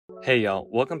Hey y'all,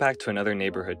 welcome back to another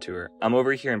neighborhood tour. I'm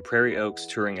over here in Prairie Oaks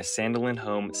touring a Sandlin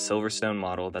home Silverstone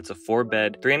model that's a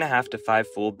 4-bed, 3.5 to 5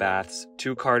 full baths,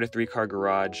 2-car to 3-car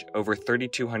garage, over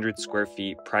 3,200 square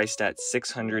feet, priced at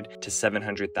 $600,000 to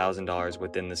 $700,000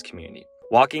 within this community.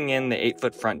 Walking in the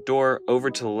 8-foot front door,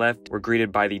 over to the left, we're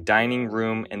greeted by the dining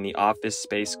room and the office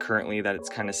space currently that it's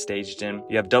kind of staged in.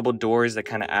 You have double doors that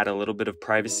kind of add a little bit of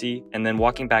privacy. And then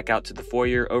walking back out to the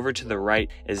foyer, over to the right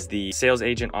is the sales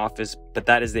agent office, but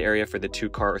that is the area for the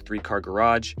 2-car or 3-car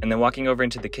garage. And then walking over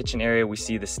into the kitchen area, we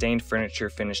see the stained furniture,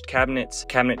 finished cabinets,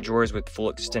 cabinet drawers with full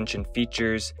extension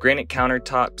features, granite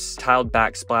countertops, tiled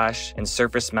backsplash, and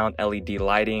surface mount LED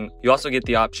lighting. You also get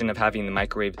the option of having the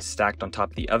microwave stacked on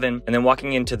top of the oven. And then walking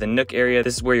into the nook area,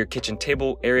 this is where your kitchen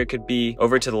table area could be.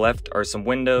 Over to the left are some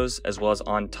windows, as well as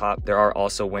on top there are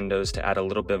also windows to add a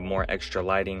little bit more extra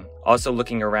lighting. Also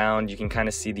looking around, you can kind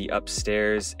of see the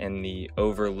upstairs and the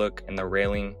overlook and the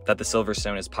railing that the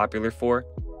Silverstone is popular for.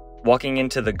 Walking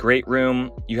into the great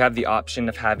room, you have the option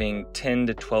of having 10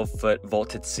 to 12 foot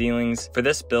vaulted ceilings. For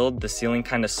this build, the ceiling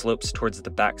kind of slopes towards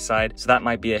the backside, so that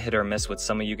might be a hit or miss with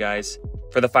some of you guys.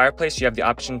 For the fireplace, you have the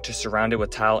option to surround it with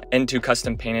tile and to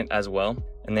custom paint it as well.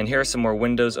 And then here are some more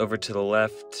windows over to the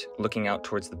left, looking out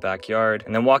towards the backyard.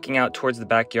 And then walking out towards the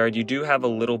backyard, you do have a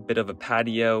little bit of a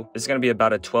patio. This is going to be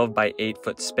about a 12 by 8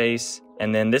 foot space.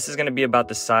 And then this is going to be about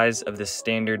the size of the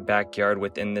standard backyard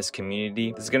within this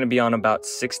community. This is going to be on about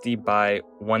 60 by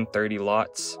 130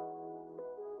 lots.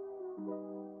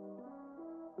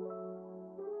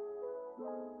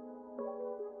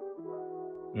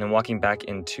 And then walking back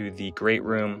into the great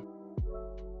room.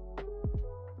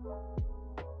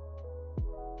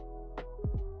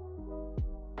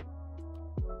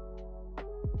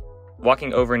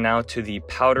 Walking over now to the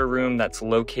powder room that's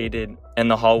located in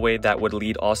the hallway that would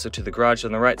lead also to the garage.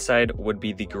 On the right side would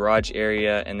be the garage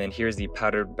area, and then here's the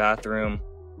powdered bathroom.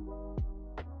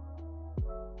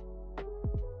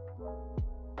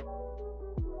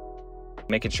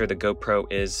 Making sure the GoPro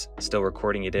is still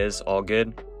recording, it is all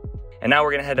good. And now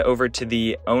we're gonna head over to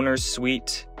the owner's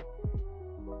suite.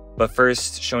 But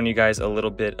first, showing you guys a little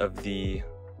bit of the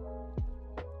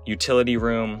utility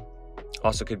room.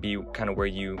 Also could be kind of where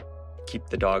you keep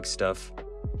the dog stuff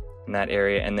in that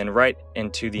area. And then right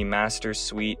into the master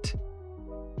suite.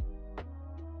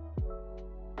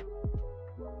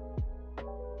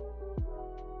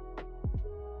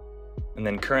 And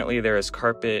then currently there is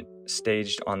carpet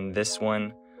staged on this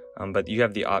one. But you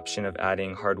have the option of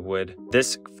adding hardwood.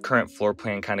 This current floor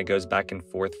plan kind of goes back and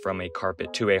forth from a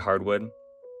carpet to a hardwood.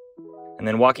 And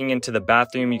then walking into the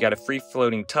bathroom, you got a free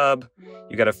floating tub.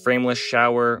 You got a frameless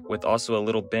shower with also a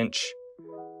little bench.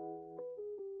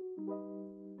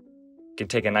 You can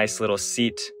take a nice little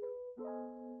seat.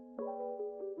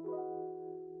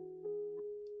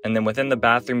 And then within the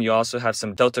bathroom, you also have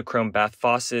some Delta Chrome bath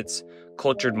faucets,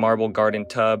 cultured marble garden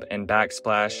tub and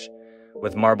backsplash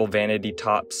with marble vanity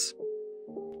tops.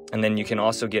 And then you can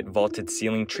also get vaulted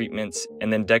ceiling treatments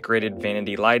and then decorated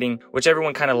vanity lighting, which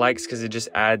everyone kind of likes because it just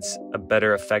adds a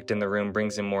better effect in the room,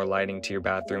 brings in more lighting to your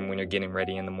bathroom when you're getting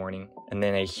ready in the morning. And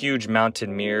then a huge mounted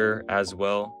mirror as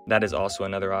well. That is also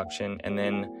another option. And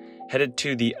then headed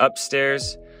to the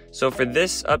upstairs. So for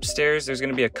this upstairs, there's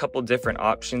going to be a couple different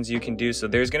options you can do. So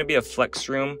there's going to be a flex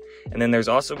room, and then there's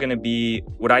also going to be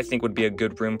what I think would be a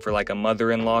good room for like a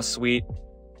mother-in-law suite.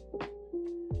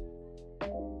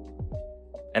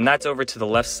 And that's over to the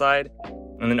left side.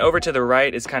 And then over to the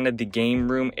right is kind of the game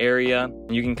room area.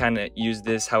 You can kind of use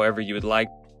this however you would like.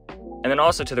 And then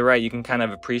also to the right, you can kind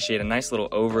of appreciate a nice little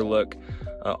overlook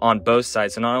on both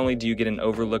sides. So not only do you get an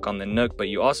overlook on the nook, but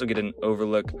you also get an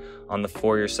overlook on the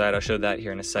foyer side. I'll show that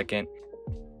here in a second.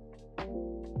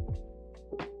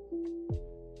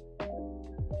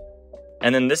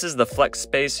 And then this is the flex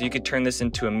space. So you could turn this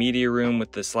into a media room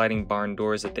with the sliding barn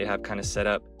doors that they have kind of set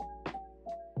up.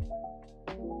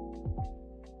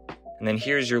 And then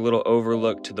here's your little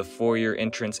overlook to the foyer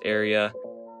entrance area.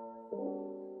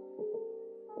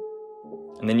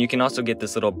 And then you can also get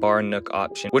this little bar nook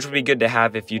option, which would be good to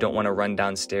have if you don't want to run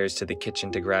downstairs to the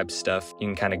kitchen to grab stuff. You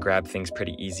can kind of grab things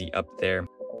pretty easy up there.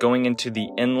 Going into the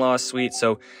in-law suite.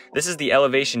 So this is the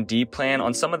elevation D plan.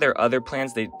 On some of their other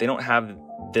plans, they don't have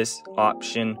this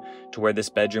option to where this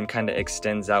bedroom kind of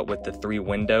extends out with the 3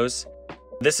 windows.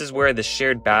 This is where the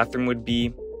shared bathroom would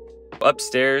be.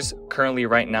 Upstairs, currently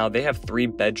right now, they have 3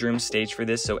 bedrooms staged for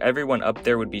this, so everyone up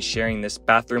there would be sharing this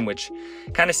bathroom, which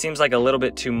kind of seems like a little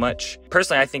bit too much.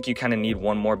 Personally, I think you kind of need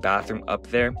one more bathroom up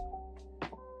there.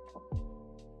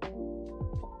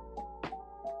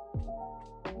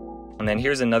 And then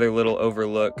here's another little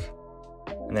overlook.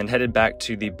 And then headed back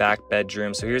to the back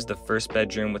bedroom. So here's the first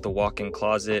bedroom with a walk-in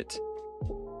closet.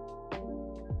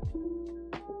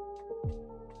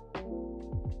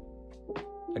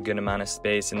 a good amount of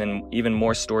space, and then even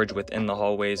more storage within the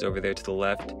hallways over there to the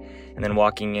left, and then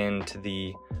walking into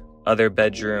the other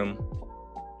bedroom.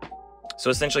 So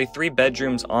essentially 3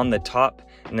 bedrooms on the top,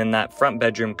 and then that front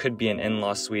bedroom could be an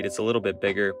in-law suite. It's a little bit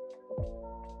bigger.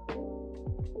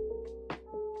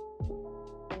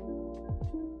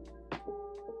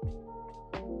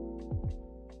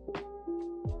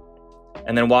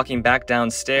 And then walking back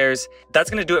downstairs. That's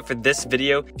gonna do it for this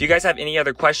video. If you guys have any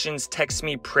other questions, text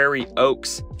me Prairie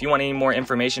Oaks. If you want any more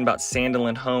information about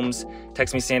Sandlin Homes,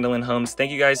 text me Sandlin Homes.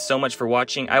 Thank you guys so much for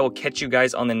watching. I will catch you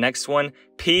guys on the next one.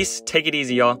 Peace, take it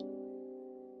easy, y'all.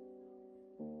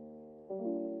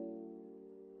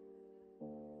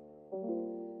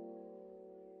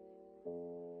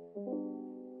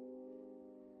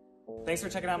 Thanks for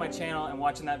checking out my channel and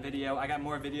watching that video. I got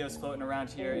more videos floating around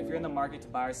here. If you're in the market to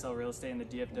buy or sell real estate in the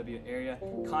DFW area,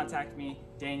 contact me,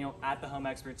 Daniel, at the Home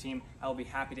Expert Team. I will be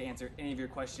happy to answer any of your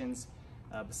questions.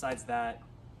 Besides that,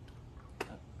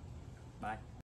 bye.